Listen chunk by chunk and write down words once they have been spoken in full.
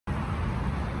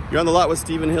You're on the lot with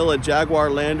Stephen Hill at Jaguar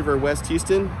Land Rover West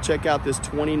Houston. Check out this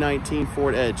 2019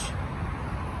 Ford Edge.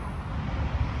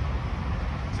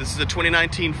 This is a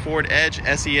 2019 Ford Edge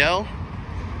SEL.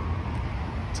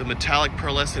 It's a metallic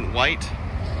pearlescent white.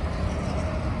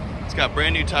 It's got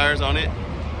brand new tires on it.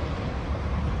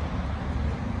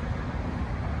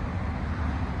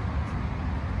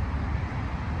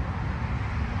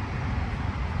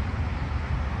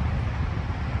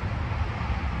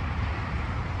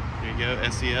 There you go,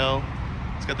 SEL.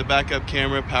 It's got the backup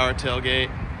camera, power tailgate.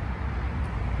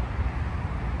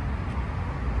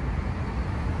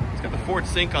 It's got the Ford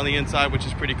Sync on the inside, which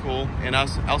is pretty cool. And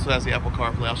also has the Apple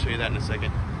CarPlay. I'll show you that in a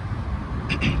second.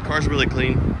 Car's really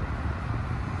clean.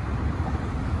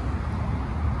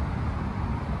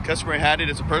 Customer had it,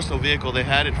 it's a personal vehicle. They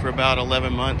had it for about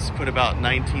 11 months, put about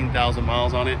 19,000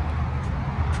 miles on it.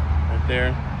 Right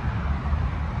there.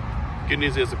 Good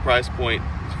news is the price point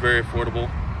is very affordable.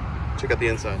 Check out the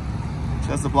inside. It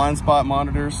has the blind spot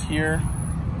monitors here,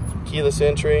 keyless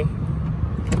entry.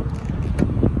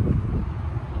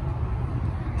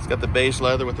 It's got the beige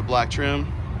leather with the black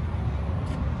trim.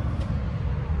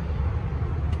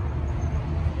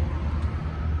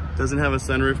 Doesn't have a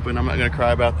sunroof, but I'm not gonna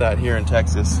cry about that here in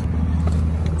Texas.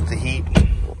 The heat.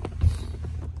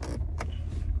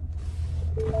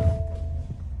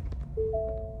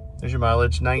 There's your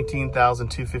mileage,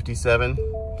 19,257.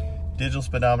 Digital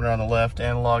speedometer on the left,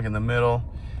 analog in the middle.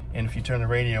 And if you turn the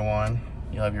radio on,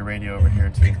 you'll have your radio over here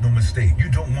too. Make no mistake,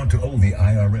 you don't want to owe the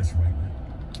IRS right now.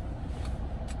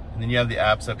 And then you have the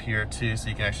apps up here too, so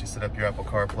you can actually set up your Apple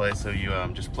CarPlay. So you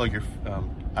just plug your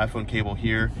iPhone cable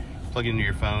here, plug it into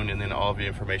your phone, and then all of your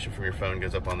information from your phone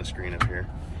goes up on the screen up here.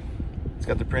 It's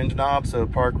got the pringe knob, so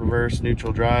park, reverse,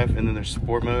 neutral, drive, and then there's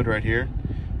sport mode right here.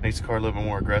 Makes the car a little bit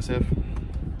more aggressive.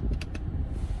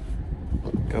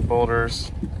 Cup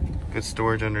holders, good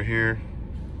storage under here.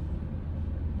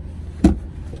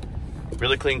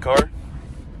 Really clean car.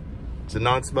 It's a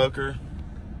non-smoker,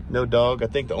 no dog. I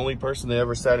think the only person that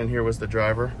ever sat in here was the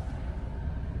driver.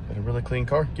 But a really clean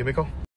car. Give me a call.